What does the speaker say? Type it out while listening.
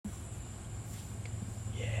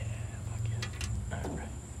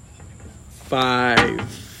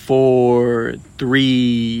5, 4,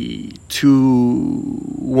 3, 2,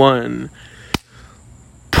 1.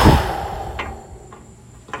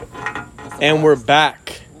 And we're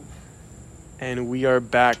back. And we are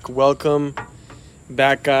back. Welcome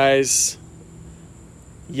back, guys.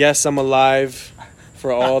 Yes, I'm alive.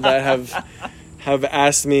 For all that have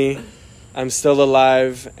asked me, I'm still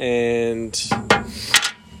alive, and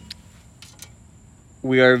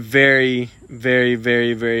we are very, very,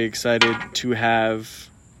 very, very excited to have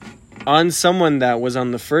on someone that was on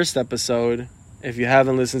the first episode. If you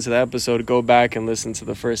haven't listened to the episode, go back and listen to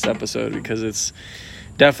the first episode because it's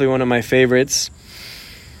definitely one of my favorites.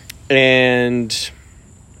 And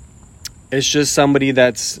it's just somebody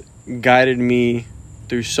that's guided me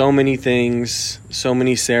through so many things, so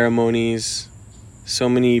many ceremonies, so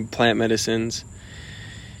many plant medicines.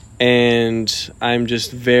 And I'm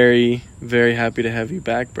just very, very happy to have you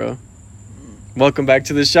back, bro. Welcome back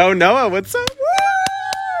to the show, Noah. What's up?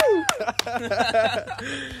 Woo!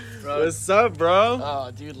 Bro. What's up, bro?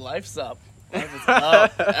 Oh, dude, life's up. Life is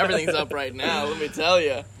up. Everything's up right now, let me tell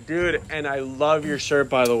you. Dude, and I love your shirt,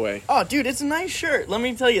 by the way. Oh, dude, it's a nice shirt. Let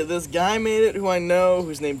me tell you, this guy made it who I know,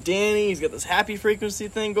 who's named Danny. He's got this happy frequency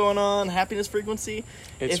thing going on, happiness frequency.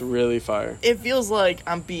 It's really fire. It feels like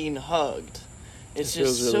I'm being hugged. It's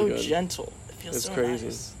just really so good. gentle. It feels It's so crazy.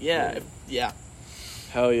 nice. Yeah.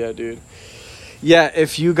 Hell yeah, dude. Yeah,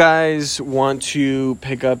 if you guys want to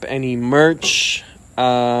pick up any merch,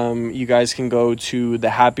 you guys can go to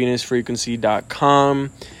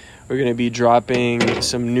thehappinessfrequency.com. We're going to be dropping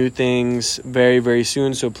some new things very, very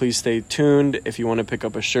soon, so please stay tuned. If you want to pick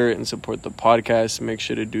up a shirt and support the podcast, make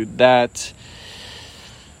sure to do that.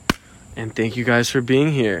 And thank you guys for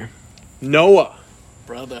being here. Noah.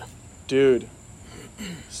 Brother. Dude.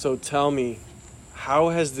 So tell me, how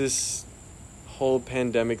has this whole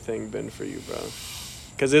pandemic thing been for you, bro?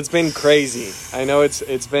 Because it's been crazy. I know it's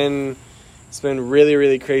been really,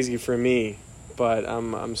 really crazy for me, but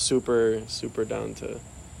I'm super, super down to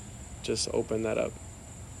just open that up.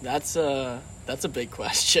 That's a big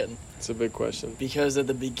question. It's a big question. Because at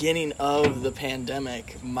the beginning of the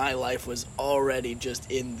pandemic, my life was already just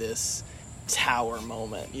in this tower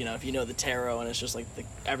moment. You know, if you know the tarot, and it's just like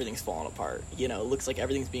everything's falling apart. You know, it looks like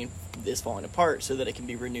everything's falling apart so that it can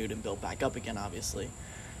be renewed and built back up again, obviously.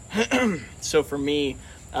 So for me,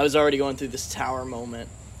 I was already going through this tower moment.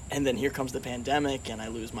 And then here comes the pandemic, and I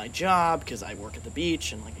lose my job because I work at the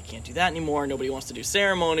beach, and, like, I can't do that anymore. Nobody wants to do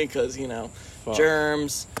ceremony because, you know,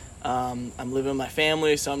 germs. I'm living with my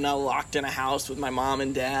family, so I'm now locked in a house with my mom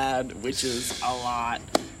and dad, which is a lot.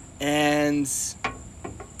 And,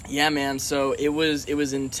 yeah, man, so it was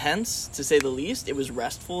intense, to say the least. It was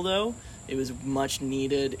restful, though. It was much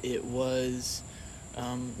needed. It was,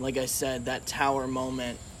 like I said, that tower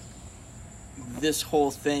moment. This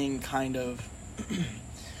whole thing kind of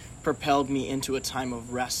propelled me into a time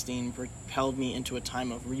of resting, propelled me into a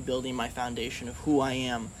time of rebuilding my foundation of who I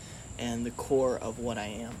am and the core of what I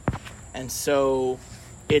am. And so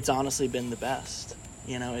it's honestly been the best.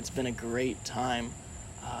 You know, it's been a great time.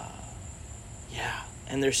 Yeah.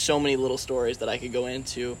 And there's so many little stories that I could go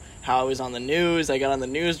into. How I was on the news. I got on the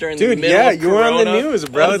news during the middle of Corona. Dude, yeah, you were on the news,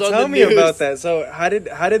 bro. Tell me about that. So how did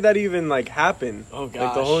that even, like, happen? Oh, gosh.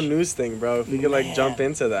 Like, the whole news thing, bro. If you could, like, jump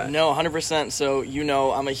into that. No, 100%. So, you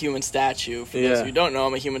know, I'm a human statue. For those who don't know,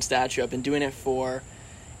 I'm a human statue. I've been doing it for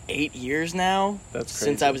 8 years now. That's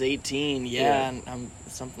crazy. Since I was 18. Yeah. And I'm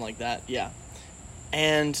something like that. Yeah.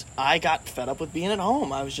 And I got fed up with being at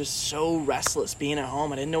home. I was just so restless being at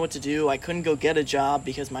home. I didn't know what to do. I couldn't go get a job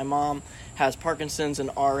because my mom has Parkinson's and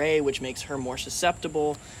RA, which makes her more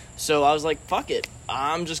susceptible. So I was like, fuck it.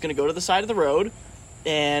 I'm just going to go to the side of the road.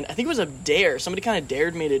 And I think it was a dare. Somebody kind of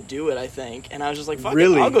dared me to do it, I think. And I was just like, fuck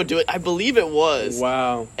it, I'll go do it. I believe it was.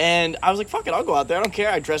 Wow. And I was like, fuck it, I'll go out there. I don't care.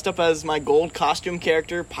 I dressed up as my gold costume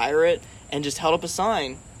character, pirate, and just held up a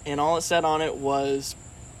sign. And all it said on it was,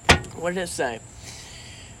 what did it say?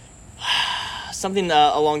 Something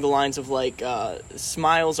along the lines of, like,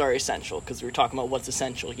 smiles are essential, because we were talking about what's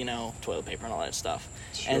essential, you know, toilet paper and all that stuff.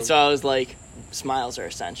 Sure. And so I was like, smiles are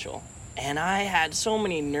essential. And I had so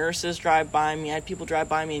many nurses drive by me. I had people drive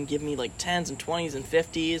by me and give me, like, 10s and 20s and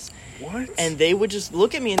 50s. What? And they would just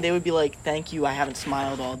look at me and they would be like, thank you, I haven't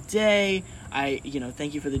smiled all day.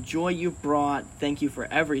 Thank you for the joy you brought. Thank you for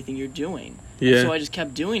everything you're doing. Yeah. And so I just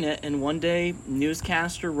kept doing it. And one day,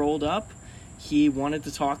 newscaster rolled up. He wanted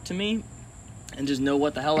to talk to me and just know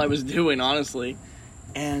what the hell I was doing, honestly.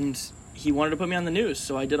 And he wanted to put me on the news.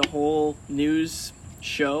 So I did a whole news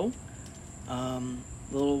show.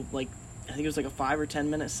 Little, like, I think it was like a 5 or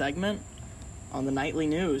 10 minute segment on the nightly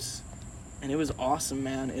news. And it was awesome,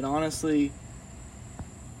 man. It honestly,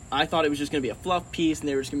 I thought it was just going to be a fluff piece, and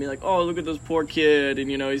they were just going to be like, oh, look at this poor kid, and,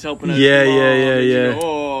 he's helping us. Yeah.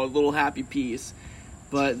 Oh, a little happy piece.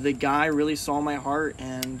 But the guy really saw my heart,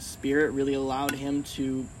 and Spirit really allowed him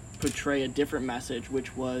to portray a different message,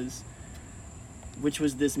 which was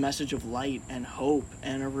this message of light and hope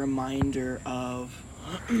and a reminder of,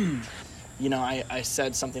 I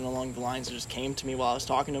said something along the lines that just came to me while I was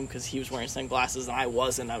talking to him, because he was wearing sunglasses and I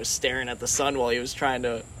wasn't. I was staring at the sun while he was trying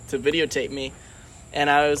to videotape me. And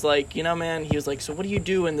I was like, man, he was like, so what do you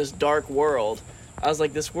do in this dark world? I was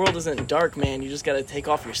like, this world isn't dark, man. You just got to take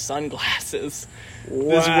off your sunglasses.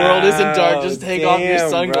 Wow, this world isn't dark. Just take off your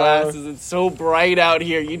sunglasses. Bro. It's so bright out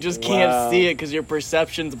here. You just can't see it because your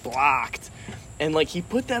perception's blocked. And, he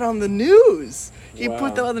put that on the news. He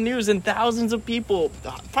put that on the news, and thousands of people,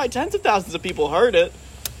 probably tens of thousands of people heard it.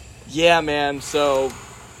 Yeah, man. So,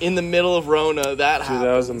 in the middle of Rona, that happened.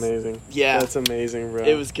 That was amazing. Yeah. That's amazing, bro.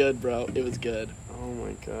 It was good, bro. It was good. Oh,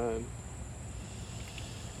 my God.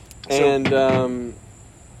 And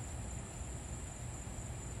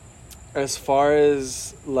as far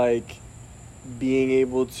as being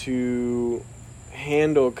able to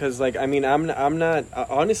handle, because I'm not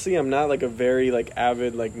honestly, I'm not a very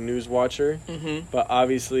avid news watcher, but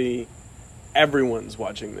obviously everyone's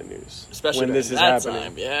watching the news, especially when this is that happening.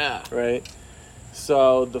 Time, yeah, right.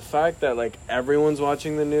 So the fact that everyone's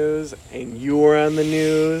watching the news and you were on the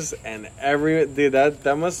news and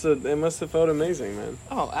that must have felt amazing, man.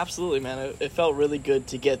 Oh, absolutely, man. It felt really good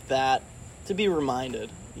to get that, to be reminded,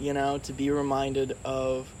 to be reminded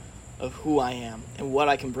of who I am and what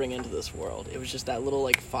I can bring into this world. It was just that little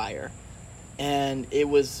fire. And it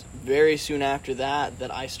was very soon after that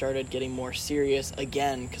I started getting more serious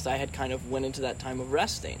again, because I had kind of went into that time of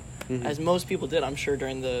resting. As most people did, I'm sure,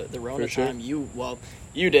 during the Rona time. You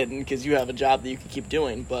didn't, because you have a job that you can keep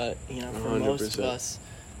doing, but for 100%. Most of us,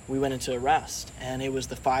 we went into a rest, and it was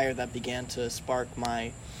the fire that began to spark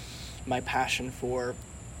my passion for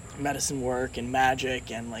medicine work and magic,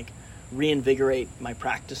 and reinvigorate my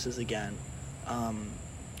practices again,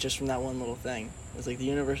 just from that one little thing. It's the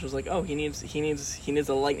universe was oh, he needs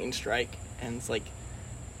a lightning strike, and it's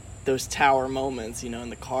those tower moments, in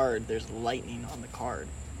the card, there's lightning on the card.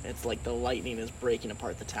 It's the lightning is breaking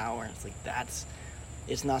apart the tower. It's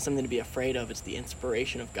it's not something to be afraid of. It's the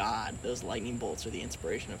inspiration of God. Those lightning bolts are the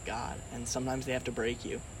inspiration of God, and sometimes they have to break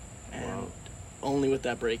you, and only with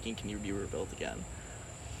that breaking can you be rebuilt again.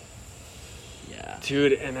 Yeah,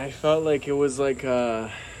 dude, and I felt it was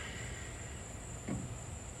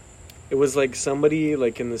it was somebody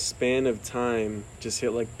in the span of time just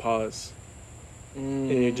hit pause, and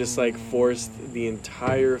it just forced the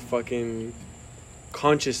entire fucking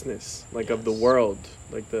consciousness of the world,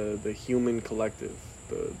 the human collective,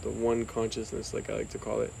 the one consciousness, I like to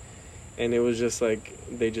call it, and it was just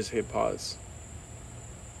they just hit pause,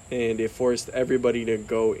 and it forced everybody to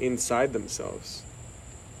go inside themselves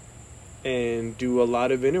and do a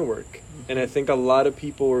lot of inner work. And I think a lot of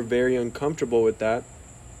people were very uncomfortable with that,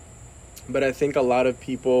 but I think a lot of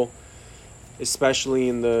people, especially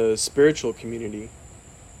in the spiritual community,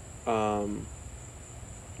 love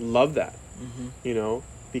that.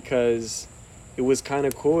 Because it was kind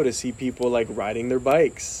of cool to see people riding their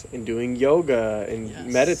bikes and doing yoga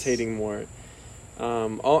and meditating more.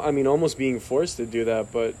 Almost being forced to do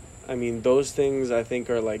that, but those things I think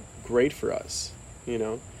are great for us,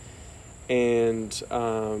 and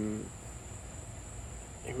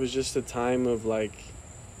it was just a time of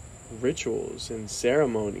rituals and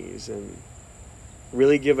ceremonies, and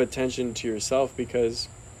really give attention to yourself, because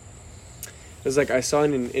it was I saw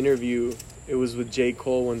in an interview, it was with J.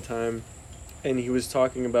 Cole one time, and he was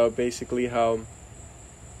talking about basically how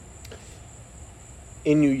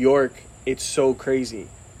in New York it's so crazy,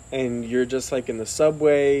 and you're just in the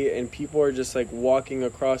subway, and people are just walking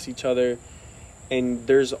across each other, and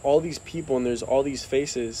there's all these people and there's all these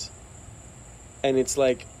faces, and it's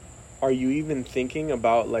are you even thinking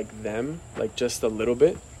about them just a little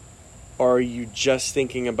bit, or are you just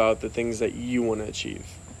thinking about the things that you want to achieve?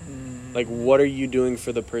 What are you doing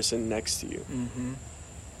for the person next to you?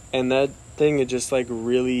 And that thing, it just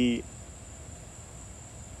really,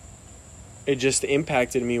 it just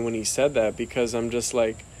impacted me when he said that, because I'm just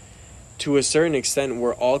to a certain extent,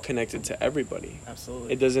 we're all connected to everybody.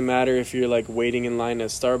 Absolutely. It doesn't matter if you're waiting in line at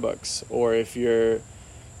Starbucks, or if you're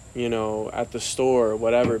at the store or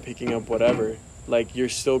whatever, picking up whatever, you're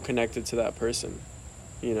still connected to that person,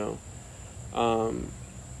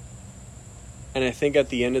 and I think at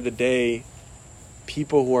the end of the day,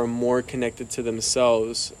 people who are more connected to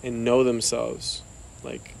themselves and know themselves,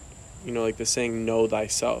 the saying, know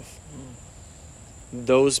thyself,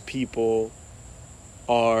 those people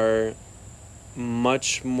are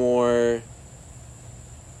much more,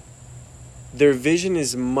 their vision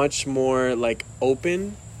is much more like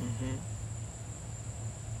open,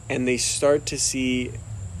 and they start to see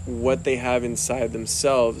what they have inside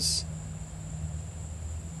themselves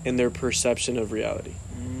and their perception of reality.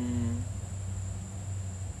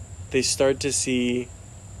 They start to see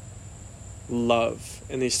love,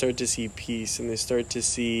 and they start to see peace, and they start to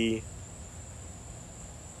see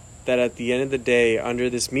that at the end of the day, under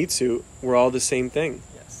this meat suit, we're all the same thing.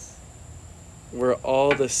 Yes. We're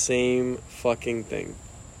all the same fucking thing,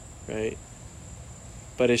 right?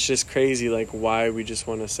 But it's just crazy, like, why we just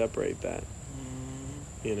want to separate that.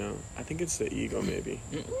 You know, I think it's the ego, maybe.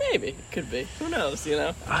 Maybe. It could be. Who knows, you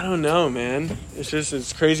know? I don't know, man.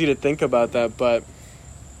 It's crazy to think about that, but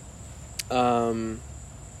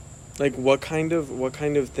like what kind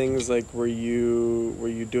of things like were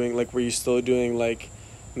you doing? Like, were you still doing like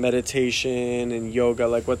meditation and yoga?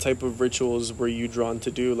 Like, what type of rituals were you drawn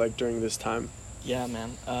to do like during this time? Yeah,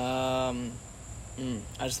 man.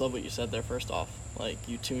 I just love what you said there, first off. Like,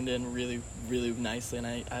 you tuned in really, really nicely, and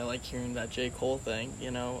I like hearing that J. Cole thing,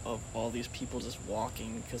 you know, of all these people just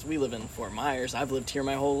walking, because we live in Fort Myers. I've lived here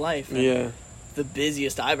my whole life. And yeah. The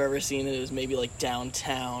busiest I've ever seen it is maybe, like,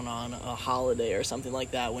 downtown on a holiday or something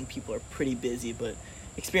like that, when people are pretty busy, but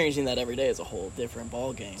experiencing that every day is a whole different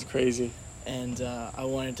ballgame. It's crazy. And I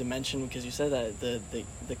wanted to mention, because you said that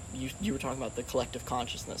you were talking about the collective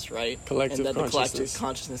consciousness, right? Collective and that consciousness. The collective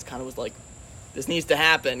consciousness kind of was like, this needs to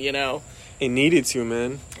happen, you know? It needed to,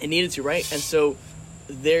 man. It needed to, right? And so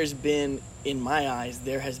there's been, in my eyes,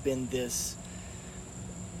 there has been this,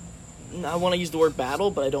 I want to use the word battle,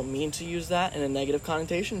 but I don't mean to use that in a negative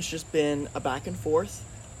connotation. It's just been a back and forth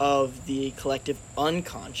of the collective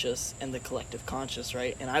unconscious and the collective conscious,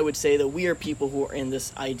 right? And I would say that we are people who are in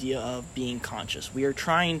this idea of being conscious. We are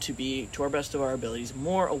trying to be, to our best of our abilities,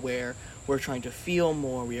 more aware. We're trying to feel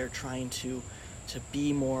more. We are trying to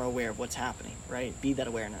be more aware of what's happening, right? Be that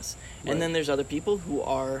awareness. Right. And then there's other people who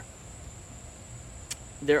are,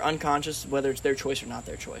 they're unconscious, whether it's their choice or not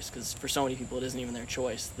their choice, because for so many people it isn't even their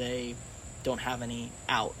choice. They don't have any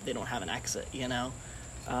out. They don't have an exit, you know?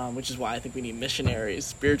 Which is why I think we need missionaries,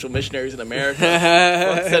 spiritual missionaries in America.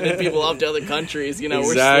 Sending people off to other countries, you know,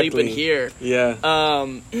 exactly. We're sleeping here. Yeah.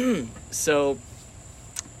 So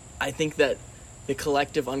I think that the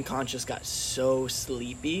collective unconscious got so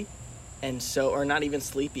sleepy, and so, or not even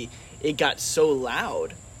sleepy, it got so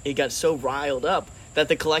loud, it got so riled up, that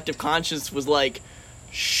the collective conscious was like,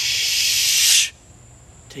 shh,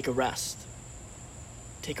 take a rest,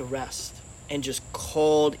 and just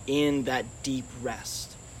called in that deep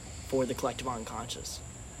rest for the collective unconscious.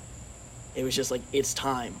 It was just like, it's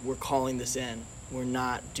time, we're calling this in, we're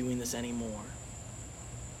not doing this anymore.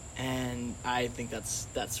 And I think that's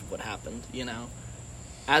what happened, you know.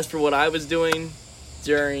 As for what I was doing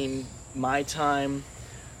during my time,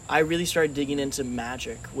 I really started digging into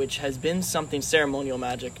magic, which has been something, ceremonial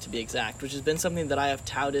magic to be exact, which has been something that I have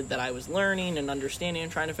touted that I was learning and understanding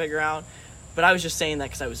and trying to figure out. But I was just saying that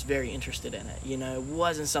because I was very interested in it. You know, it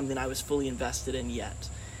wasn't something I was fully invested in yet.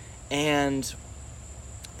 And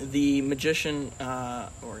the magician, he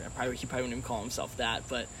probably wouldn't even call himself that,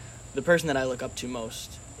 but the person that I look up to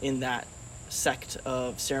most in that sect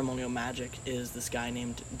of ceremonial magic is this guy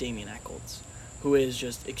named Damien Eccles, who is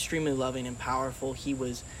just extremely loving and powerful. He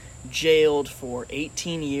was jailed for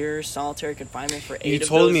 18 years, solitary confinement for 8 of those years. You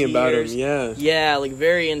told me about him, yeah. Yeah, like,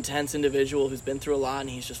 very intense individual who's been through a lot, and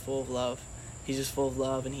he's just full of love. He's just full of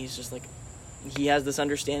love, and he's just like, he has this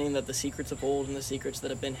understanding that the secrets of old and the secrets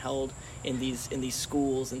that have been held in these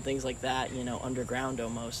schools and things like that, you know, underground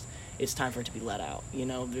almost, it's time for it to be let out. You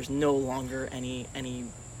know, there's no longer any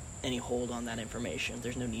hold on that information.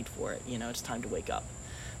 There's no need for it. You know, it's time to wake up.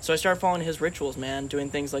 So I started following his rituals, man,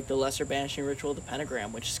 doing things like the lesser banishing ritual, the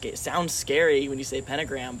pentagram, which sounds scary when you say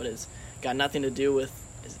pentagram, but it's got nothing to do with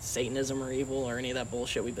Satanism or evil or any of that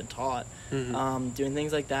bullshit we've been taught. Mm-hmm. Doing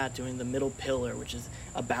things like that, doing the middle pillar, which is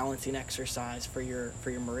a balancing exercise for your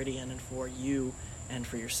meridian and for you and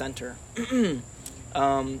for your center.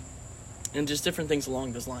 And just different things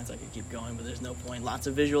along those lines. I could keep going, but there's no point. Lots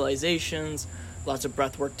of visualizations, lots of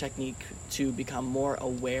breathwork technique to become more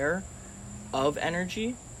aware of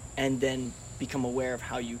energy, and then become aware of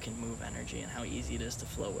how you can move energy and how easy it is to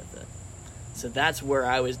flow with it. So that's where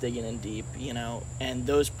I was digging in deep, you know, and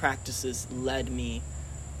those practices led me,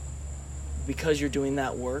 because you're doing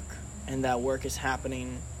that work, and that work is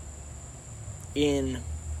happening in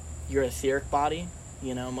your etheric body.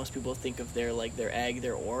 You know, most people think of their egg,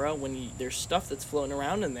 their aura, there's stuff that's floating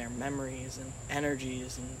around in there, memories and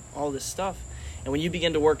energies and all this stuff. And when you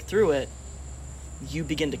begin to work through it, you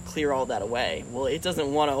begin to clear all that away. Well, it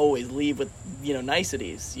doesn't want to always leave with,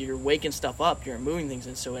 niceties. You're waking stuff up, you're moving things,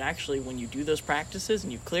 and so it actually, when you do those practices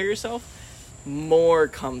and you clear yourself, more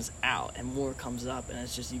comes out and more comes up, and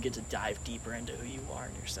it's just, you get to dive deeper into who you are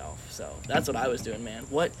and yourself. So that's what I was doing, man.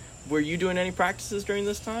 What were you doing? Any practices during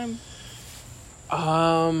this time?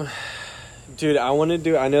 Dude,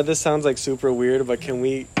 I know this sounds like super weird, but can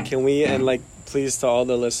we and like, please, to all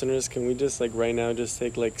the listeners, can we just like right now just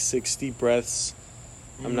take like 60 breaths?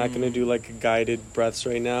 I'm not going to do like guided breaths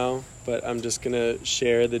right now, but I'm just going to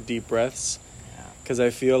share the deep breaths. Because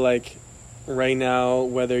I feel like right now,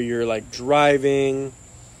 whether you're like driving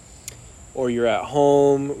or you're at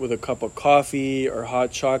home with a cup of coffee or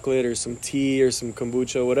hot chocolate or some tea or some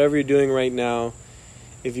kombucha, whatever you're doing right now,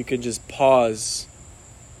 if you could just pause,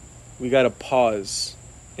 we got to pause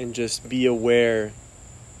and just be aware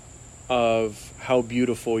of how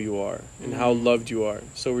beautiful you are and how loved you are.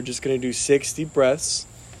 So we're just going to do 6 deep breaths.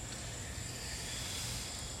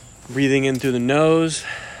 Breathing in through the nose.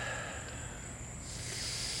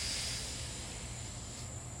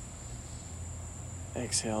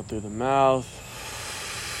 Exhale through the mouth.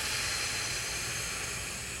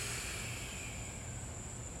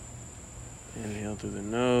 Inhale through the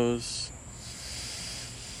nose.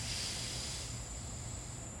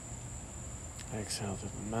 Exhale through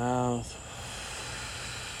the mouth.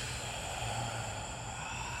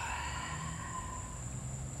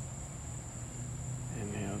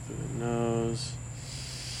 Inhale through the nose.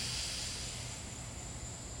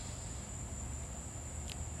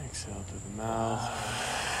 Exhale through the mouth.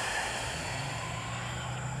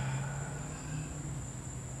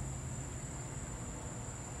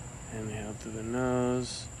 Inhale through the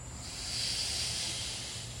nose.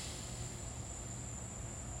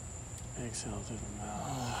 Exhale through the mouth.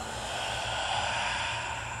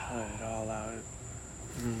 Let it all out.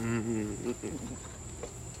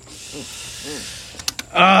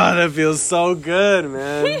 That feels so good,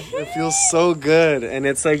 man. It feels so good. And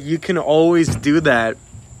it's like you can always do that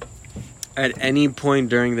at any point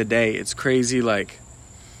during the day. It's crazy, like,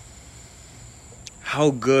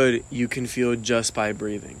 how good you can feel just by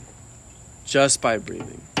breathing. Just by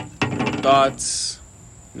breathing. No thoughts,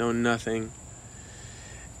 no nothing.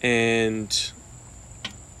 And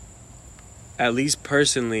at least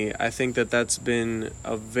personally, I think that that's been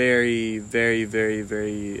a very, very, very,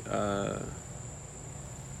 very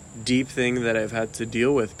deep thing that I've had to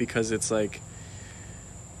deal with, because it's like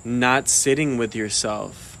not sitting with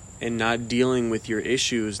yourself and not dealing with your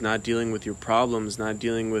issues, not dealing with your problems, not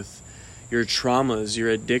dealing with your traumas, your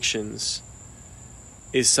addictions,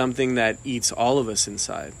 is something that eats all of us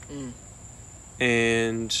inside.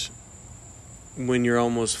 And when you're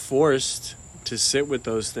almost forced to sit with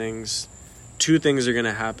those things, 2 things are going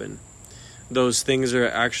to happen. Those things are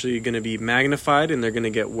actually going to be magnified and they're going to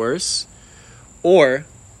get worse, or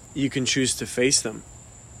you can choose to face them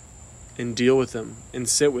and deal with them and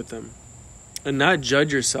sit with them and not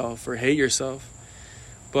judge yourself or hate yourself,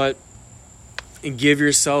 but give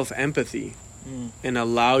yourself empathy and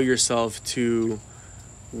allow yourself to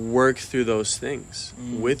work through those things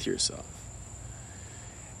with yourself.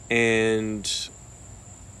 And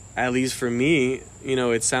at least for me,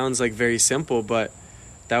 it sounds like very simple, but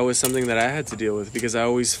that was something that I had to deal with, because I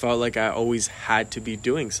always felt like I always had to be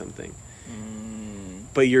doing something.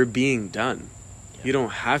 But you're being done. You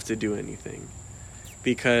don't have to do anything,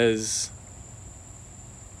 because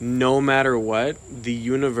no matter what, the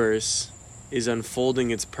universe is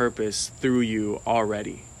unfolding its purpose through you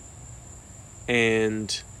already.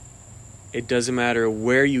 And it doesn't matter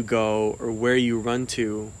where you go or where you run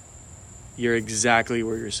to, you're exactly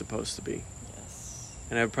where you're supposed to be. Yes.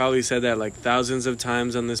 And I've probably said that like thousands of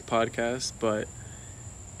times on this podcast, but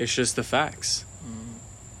it's just the facts.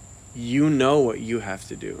 You know what you have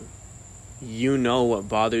to do. You know what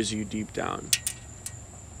bothers you deep down.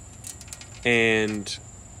 And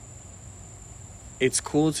it's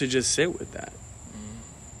cool to just sit with that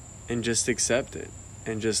and just accept it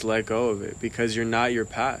and just let go of it, because you're not your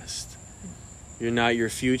past. You're not your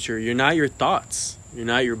future. You're not your thoughts. You're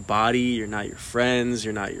not your body. You're not your friends.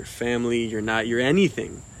 You're not your family. You're not your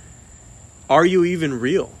anything. Are you even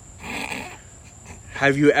real?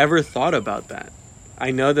 Have you ever thought about that? I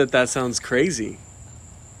know that sounds crazy,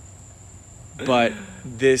 but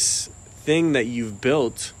this thing that you've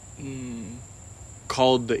built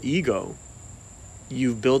called the ego,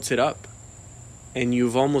 you've built it up, and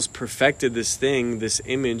you've almost perfected this thing, this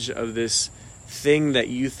image of this thing that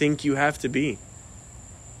you think you have to be,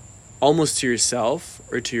 almost to yourself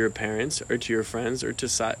or to your parents or to your friends or to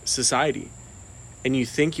society. And you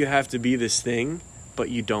think you have to be this thing, but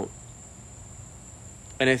you don't.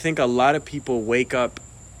 And I think a lot of people wake up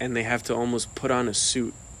and they have to almost put on a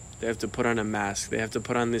suit. They have to put on a mask. They have to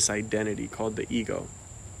put on this identity called the ego.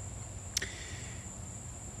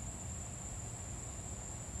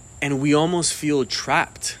 And we almost feel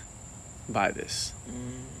trapped by this.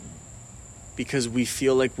 Because we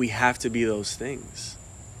feel like we have to be those things.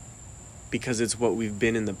 Because it's what we've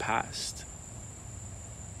been in the past.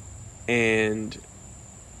 And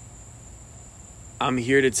I'm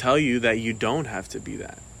here to tell you that you don't have to be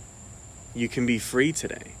that. You can be free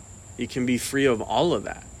today. You can be free of all of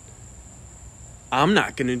that. I'm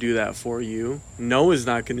not going to do that for you. Noah's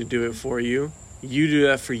not going to do it for you. You do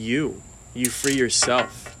that for you. You free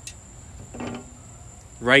yourself.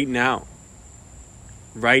 Right now.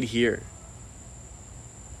 Right here.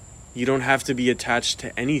 You don't have to be attached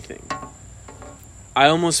to anything. I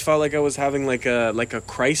almost felt like I was having like a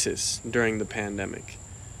crisis during the pandemic.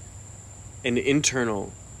 An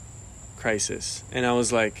internal crisis. And I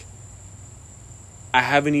was like, I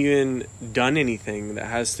haven't even done anything that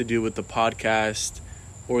has to do with the podcast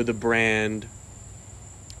or the brand.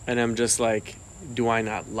 And I'm just like, do I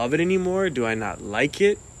not love it anymore? Do I not like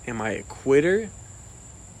it? Am I a quitter?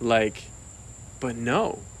 Like, but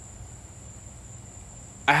no.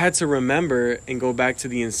 I had to remember and go back to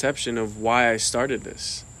the inception of why I started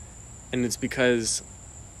this. And it's because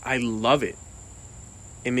I love it.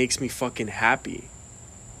 It makes me fucking happy.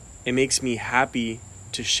 It makes me happy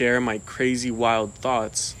to share my crazy, wild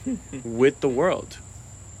thoughts with the world.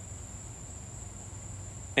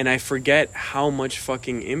 And I forget how much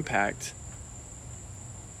fucking impact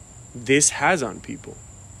this has on people.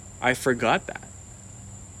 I forgot that.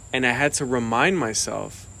 And I had to remind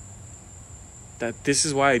myself that this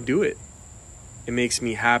is why I do it. It makes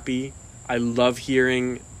me happy. I love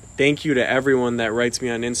hearing. Thank you to everyone that writes me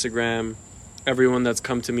on Instagram, everyone that's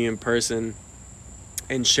come to me in person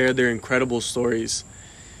and shared their incredible stories.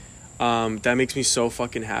 That makes me so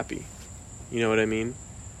fucking happy. You know what I mean?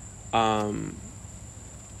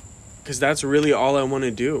 Because that's really all I want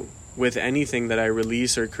to do with anything that I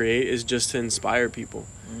release or create, is just to inspire people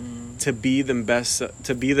to be their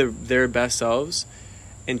best selves,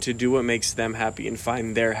 and to do what makes them happy and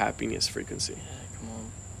find their happiness frequency. Yeah, come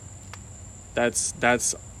on.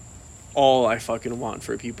 That's all I fucking want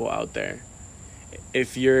for people out there.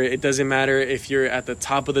 It doesn't matter if you're at the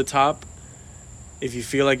top of the top, if you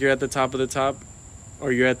feel like you're at the top of the top,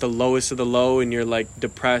 or you're at the lowest of the low and you're like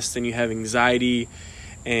depressed and you have anxiety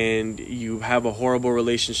and you have a horrible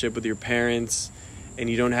relationship with your parents and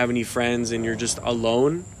you don't have any friends and you're just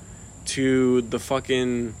alone, to the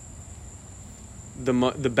fucking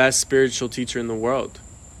the best spiritual teacher in the world.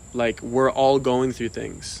 Like, we're all going through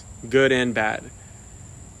things, good and bad.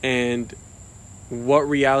 And what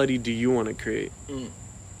reality do you want to create?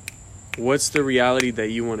 What's the reality that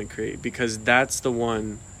you want to create? Because that's the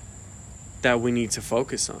one that we need to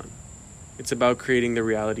focus on. It's about creating the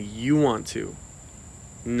reality you want to,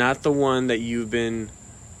 not the one that you've been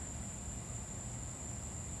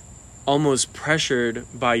almost pressured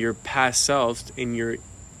by your past self and your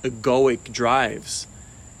egoic drives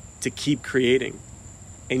to keep creating,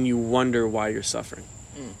 and you wonder why you're suffering.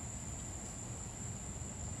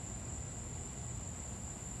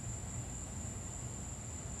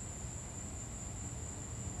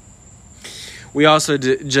 We also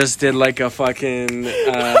just did like a fucking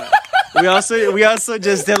we also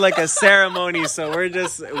just did like a ceremony, so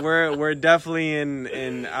we're definitely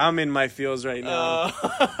in I'm in my feels right now.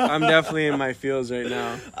 I'm definitely in my feels right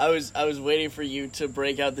now. I was waiting for you to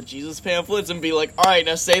break out the Jesus pamphlets and be like, all right,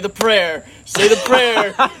 now say the prayer,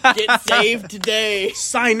 get saved today,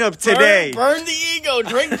 sign up today, burn the ego,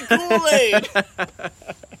 drink the Kool-Aid.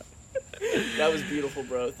 That was beautiful,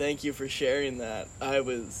 bro. Thank you for sharing that.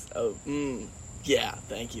 Yeah,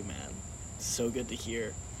 thank you, man. So good to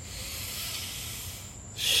hear.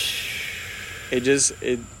 It's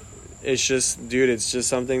just, dude, it's just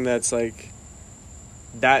something that's like,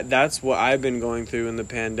 that's what I've been going through in the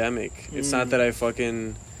pandemic. It's not that I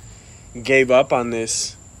fucking gave up on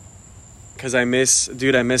this, because I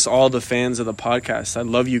miss all the fans of the podcast. I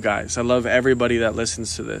love you guys. I love everybody that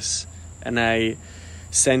listens to this. And I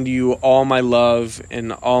send you all my love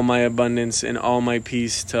and all my abundance and all my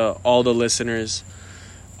peace to all the listeners.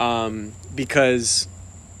 Because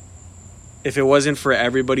if it wasn't for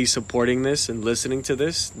everybody supporting this and listening to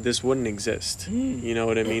this, this wouldn't exist. You know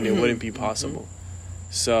what I mean? It wouldn't be possible.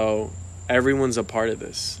 So everyone's a part of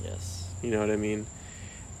this. Yes. You know what I mean?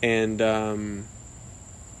 And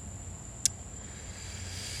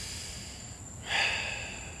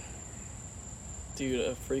Dude,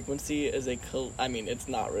 a frequency is I mean, it's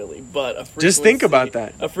not really, but a frequency... Just think about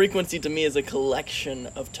that. A frequency to me is a collection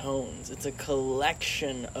of tones. It's a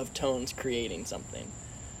collection of tones creating something.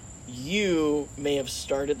 You may have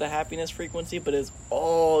started the happiness frequency, but it's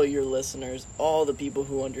all your listeners, all the people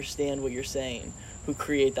who understand what you're saying, who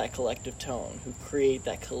create that collective tone, who create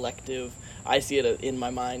that collective... I see it in my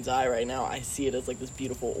mind's eye right now. I see it as like this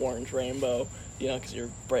beautiful orange rainbow, you know, because your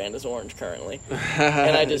brand is orange currently.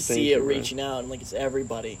 And I just see it reaching out, and like it's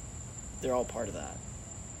everybody. They're all part of that.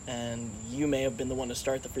 And you may have been the one to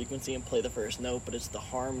start the frequency and play the first note, but it's the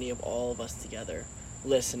harmony of all of us together,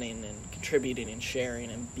 listening and contributing and sharing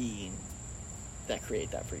and being, that create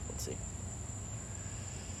that frequency.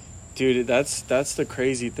 Dude, that's the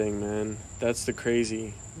crazy thing, man. That's the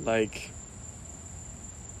crazy. Like,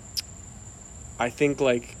 I think,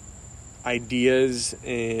 like, ideas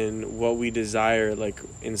and what we desire, like,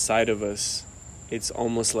 inside of us, it's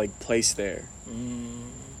almost, like, placed there.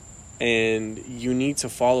 And you need to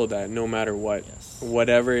follow that no matter what. Yes.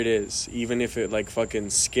 Whatever it is. Even if it, like, fucking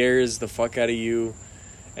scares the fuck out of you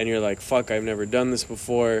and you're like, fuck, I've never done this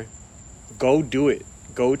before. Go do it.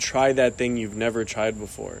 Go try that thing you've never tried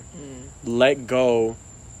before. Let go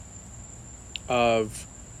of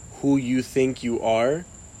who you think you are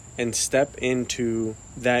and step into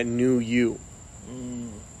that new you,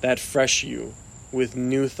 that fresh you, with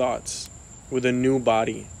new thoughts, with a new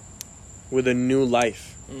body, with a new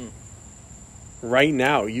life. Right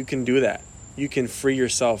now, you can do that. You can free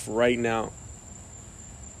yourself right now.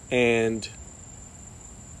 And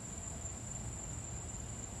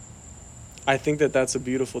I think that that's a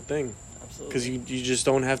beautiful thing. Absolutely. Because you just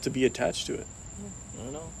don't have to be attached to it. I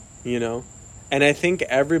don't know. You know? And I think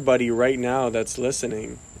everybody right now that's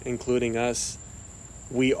listening, including us,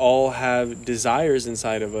 we all have desires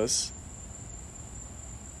inside of us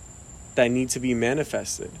that need to be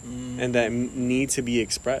manifested and that need to be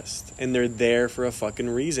expressed. And they're there for a fucking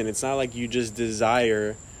reason. It's not like you just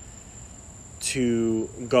desire to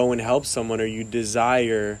go and help someone, or you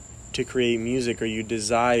desire to create music, or you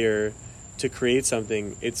desire to create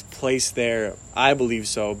something. It's placed there, I believe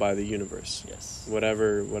so, by the universe. Yes.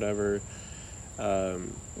 Whatever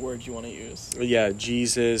word you want to use. Yeah,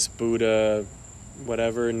 Jesus, Buddha,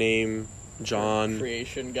 whatever name, John,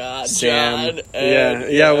 creation, God, Sam, John,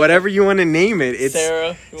 yeah, whatever you want to name it. It's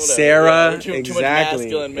Sarah, Sarah, too exactly,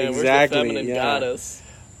 much masculine, man. exactly, Where's the feminine goddess?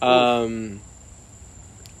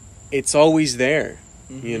 It's always there,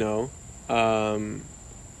 you know, and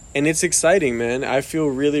it's exciting, man. I feel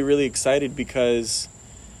really, really excited because,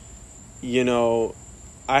 you know,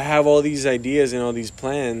 I have all these ideas and all these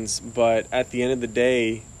plans, but at the end of the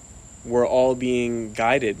day, we're all being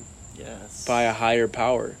guided by a higher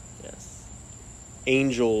power. Yes.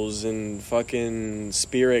 Angels and fucking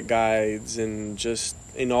spirit guides and just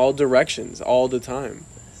in all directions all the time.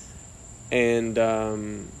 And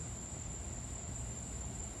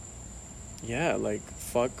yeah, like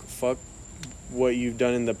fuck what you've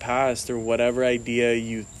done in the past or whatever idea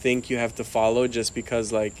you think you have to follow just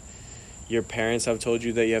because like your parents have told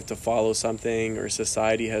you that you have to follow something or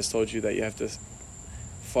society has told you that you have to.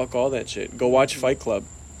 Fuck all that shit. Go watch Fight Club.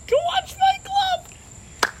 Go watch Fight Club.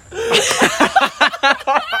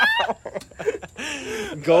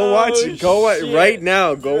 Go watch right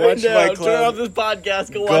now. Go watch Fight Club. Turn off this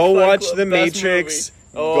podcast. Go watch The Matrix.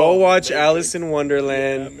 Go watch Alice in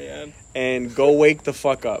Wonderland. Yeah, man. And go wake the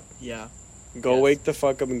fuck up. Yeah. Go wake the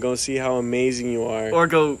fuck up and go see how amazing you are. Or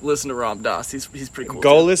go listen to Ram Dass. He's pretty cool.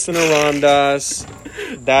 Go listen to Ram Dass.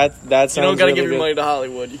 That sounds You don't gotta really give your good. money to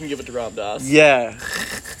Hollywood. You can give it to Ram Dass. Yeah.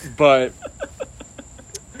 But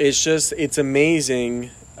it's amazing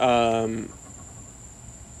that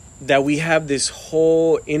we have this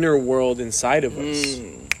whole inner world inside of us.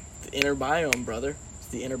 The inner biome, brother. It's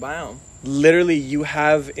the inner biome. Literally, you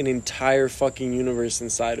have an entire fucking universe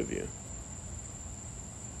inside of you.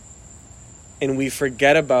 And we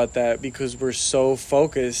forget about that because we're so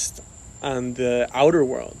focused on the outer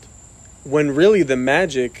world. When really the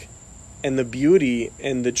magic and the beauty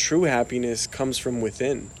and the true happiness comes from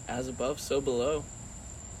within. As above, so below.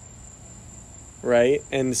 Right?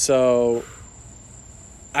 And so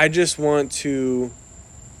I just want to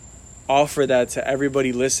offer that to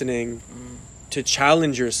everybody listening to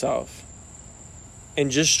challenge yourself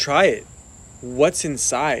and just try it. What's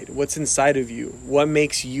inside? What's inside of you? What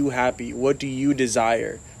makes you happy? What do you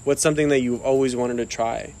desire? What's something that you've always wanted to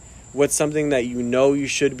try? What's something that you know you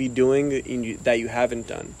should be doing that you haven't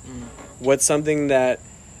done? What's something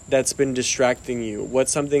that's been distracting you?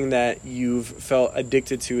 What's something that you've felt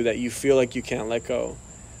addicted to that you feel like you can't let go?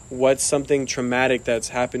 What's something traumatic that's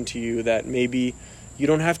happened to you that maybe you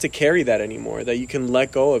don't have to carry that anymore, that you can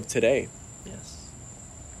let go of today? Yes.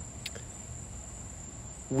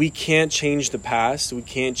 we can't change the past. We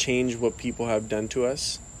can't change what people have done to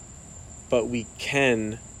us. But we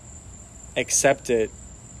can accept it,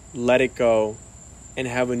 let it go, and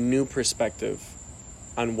have a new perspective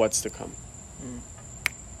on what's to come.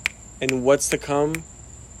 And what's to come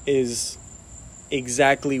is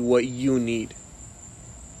exactly what you need.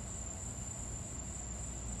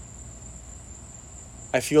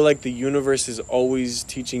 I feel like the universe is always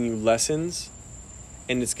teaching you lessons,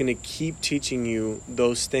 and it's going to keep teaching you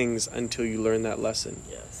those things until you learn that lesson.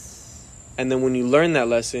 Yes. And then when you learn that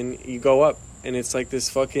lesson, you go up, and it's like this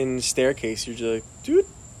fucking staircase. You're just like, dude,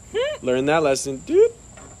 learn that lesson, dude.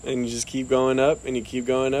 And you just keep going up, and you keep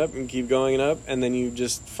going up, and keep going up, and then you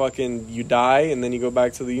just fucking, you die, and then you go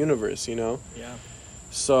back to the universe, you know? Yeah.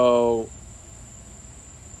 So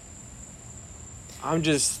I'm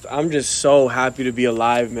just so happy to be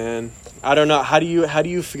alive, man. I don't know, how do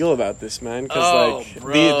you feel about this, man? Because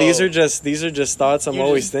these are just thoughts I'm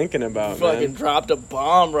always thinking about, man. Fucking dropped a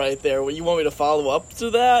bomb right there. Well, you want me to follow up to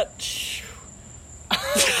that?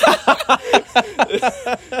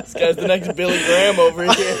 This guy's the next Billy Graham over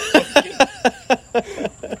here.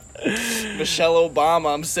 Michelle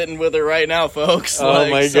Obama, I'm sitting with her right now, folks. Oh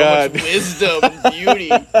my God. Much wisdom and beauty.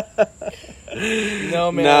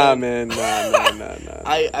 No, man. Nah.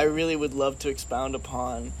 I really would love to expound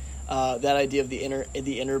upon that idea of the inner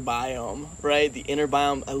biome, right? The inner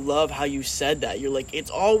biome. I love how you said that. You're like, it's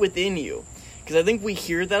all within you. Because I think we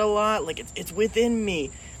hear that a lot, like it's within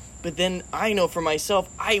me. But then I know for myself,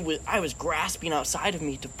 I was grasping outside of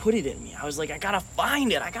me to put it in me. I was like, I gotta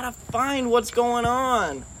find it. I gotta find what's going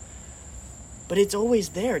on. But it's always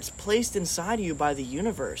there. It's placed inside of you by the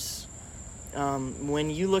universe.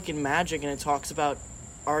 When you look at magic and it talks about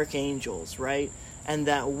archangels, right? And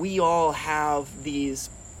that we all have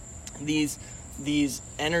these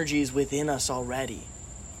energies within us already.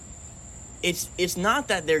 It's not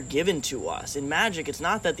that they're given to us. In magic, it's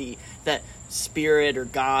not that that spirit or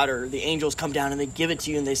God or the angels come down and they give it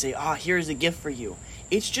to you and they say, here's a gift for you.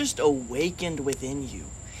 It's just awakened within you.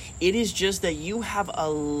 It is just that you have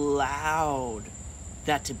allowed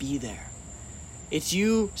that to be there. It's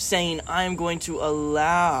you saying, I'm going to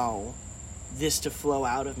allow this to flow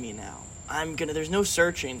out of me now. There's no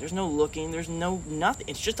searching, there's no looking, there's no nothing.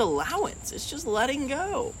 It's just allowance. It's just letting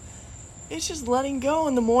go. It's just letting go,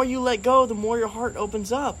 and the more you let go, the more your heart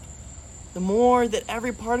opens up. The more that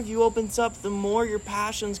every part of you opens up, the more your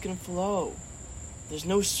passions can flow. There's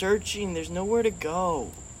no searching. There's nowhere to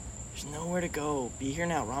go. There's nowhere to go. Be here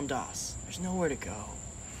now, Ram Dass. There's nowhere to go.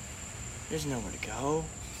 There's nowhere to go.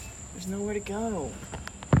 There's nowhere to go.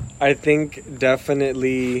 I think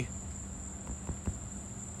definitely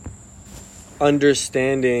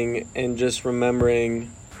understanding and just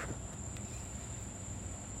remembering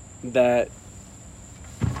that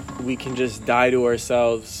we can just die to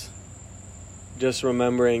ourselves. Just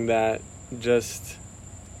remembering that just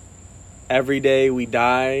every day we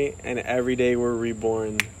die and every day we're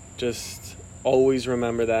reborn. Just always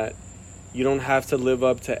remember that. You don't have to live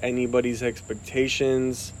up to anybody's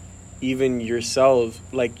expectations, even yourself,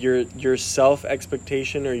 like your self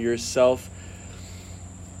expectation or your self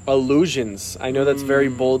illusions. I know that's very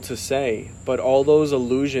bold to say, but all those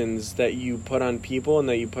illusions that you put on people and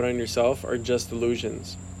that you put on yourself are just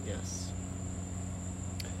illusions. Yes.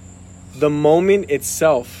 The moment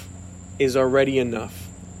itself is already enough.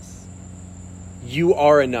 You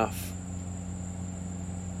are enough.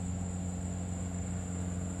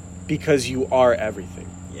 Because you are everything.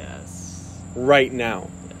 Yes. Right now.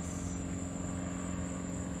 Yes.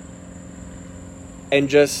 And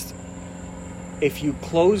just, if you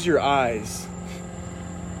close your eyes,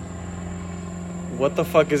 what the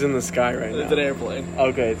fuck is in the sky right now? It's an airplane.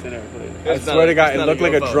 Okay, it's an airplane. I swear to God, it looked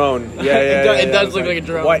like a drone. Yeah. It does look like a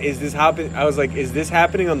drone. What is this happening? I was like, is this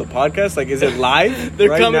happening on the podcast? Like, is it live? They're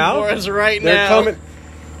right coming now? for us right They're now. coming.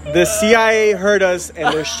 The CIA heard us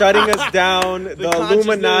and they're shutting us down. The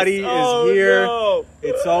Illuminati is here. No.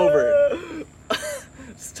 It's over.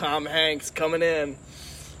 It's Tom Hanks coming in.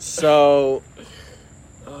 So,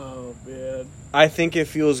 oh man, I think it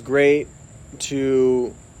feels great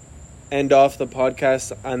to end off the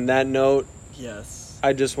podcast on that note. Yes.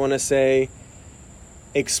 I just want to say,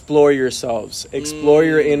 explore yourselves. Explore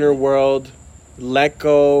your inner world. Let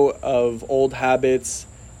go of old habits.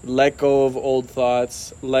 Let go of old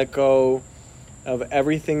thoughts. Let go of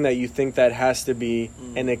everything that you think that has to be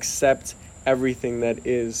and accept everything that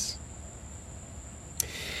is.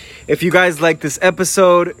 If you guys like this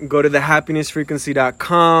episode, go to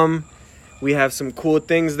thehappinessfrequency.com. We have some cool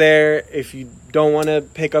things there. If you don't want to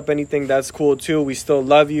pick up anything, that's cool too. We still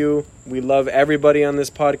love you. We love everybody on this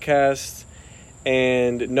podcast.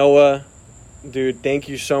 And Noah, dude, thank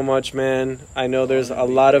you so much, man. I know there's a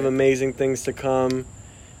lot of amazing things to come.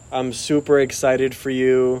 I'm super excited for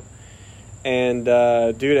you. And,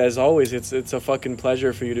 dude, as always, it's a fucking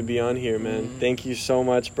pleasure for you to be on here, man. Thank you so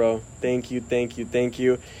much, bro. Thank you.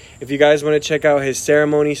 If you guys want to check out his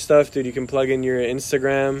ceremony stuff, dude, you can plug in your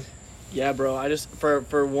Instagram. Yeah, bro. I just,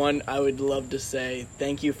 for one, I would love to say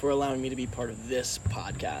thank you for allowing me to be part of this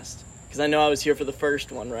podcast. Because I know I was here for the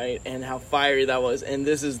first one, right? And how fiery that was. And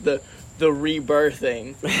this is the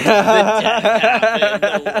rebirthing. The death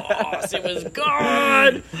happened. The loss. It was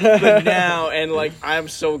gone. But now, and like, I'm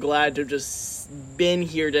so glad to have just been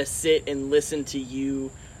here to sit and listen to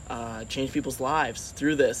you change people's lives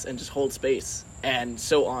through this and just hold space. And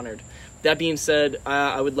so honored. That being said,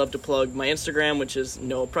 I would love to plug my Instagram, which is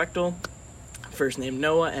Noah Prectel. First name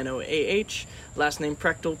Noah, Noah. Last name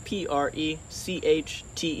Prectel, Prectel.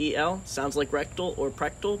 Sounds like rectal or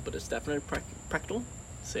prectal, but it's definitely Prectel.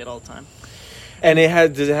 Say it all the time. And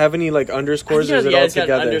does it have any like underscores, or is it all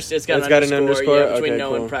together? It's got an underscore. Yeah, between okay,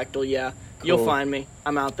 Noah cool. and Prectel, yeah. Cool. You'll find me.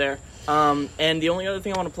 I'm out there. And the only other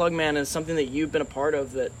thing I want to plug, man, is something that you've been a part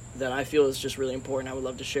of that I feel is just really important. I would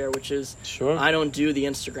love to share, which is I don't do the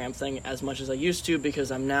Instagram thing as much as I used to because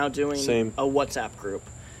I'm now doing a WhatsApp group.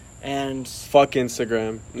 And fuck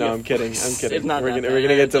Instagram. No, yeah, I'm kidding. It's not we're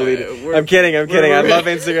gonna get deleted. I'm kidding. I love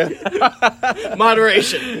Instagram.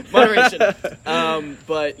 Moderation.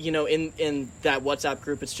 But in that WhatsApp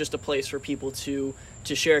group, it's just a place for people to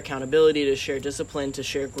share accountability, to share discipline, to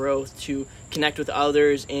share growth, to connect with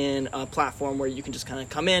others in a platform where you can just kind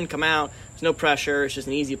of come in, come out. There's no pressure. It's just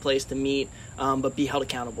an easy place to meet, but be held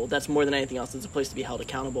accountable. That's more than anything else. It's a place to be held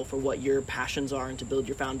accountable for what your passions are and to build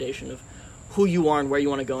your foundation of who you are and where you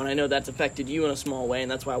want to go. And I know that's affected you in a small way,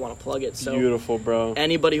 and that's why I want to plug it. So beautiful, bro.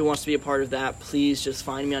 Anybody who wants to be a part of that, please just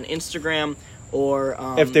find me on Instagram. Or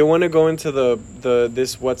if they want to go into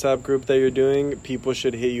this WhatsApp group that you're doing, people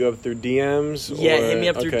should hit you up through DMs. Yeah, hit me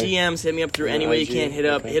up through DMs. Hit me up through any way you can. Hit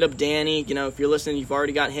up Danny. If you're listening, you've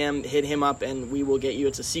already got him. Hit him up, and we will get you.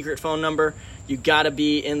 It's a secret phone number. You got to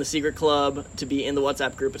be in the secret club to be in the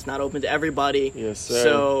WhatsApp group. It's not open to everybody. Yes, sir.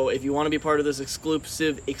 So if you want to be part of this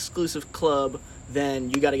exclusive club, then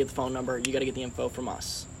you got to get the phone number. You got to get the info from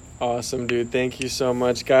us. Awesome, dude. Thank you so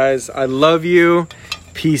much, guys. I love you.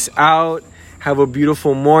 Peace out. Have a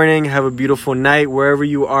beautiful morning. Have a beautiful night wherever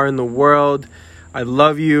you are in the world. I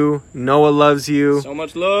love you. Noah loves you. So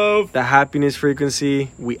much love. The happiness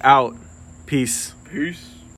frequency. We out. Peace. Peace.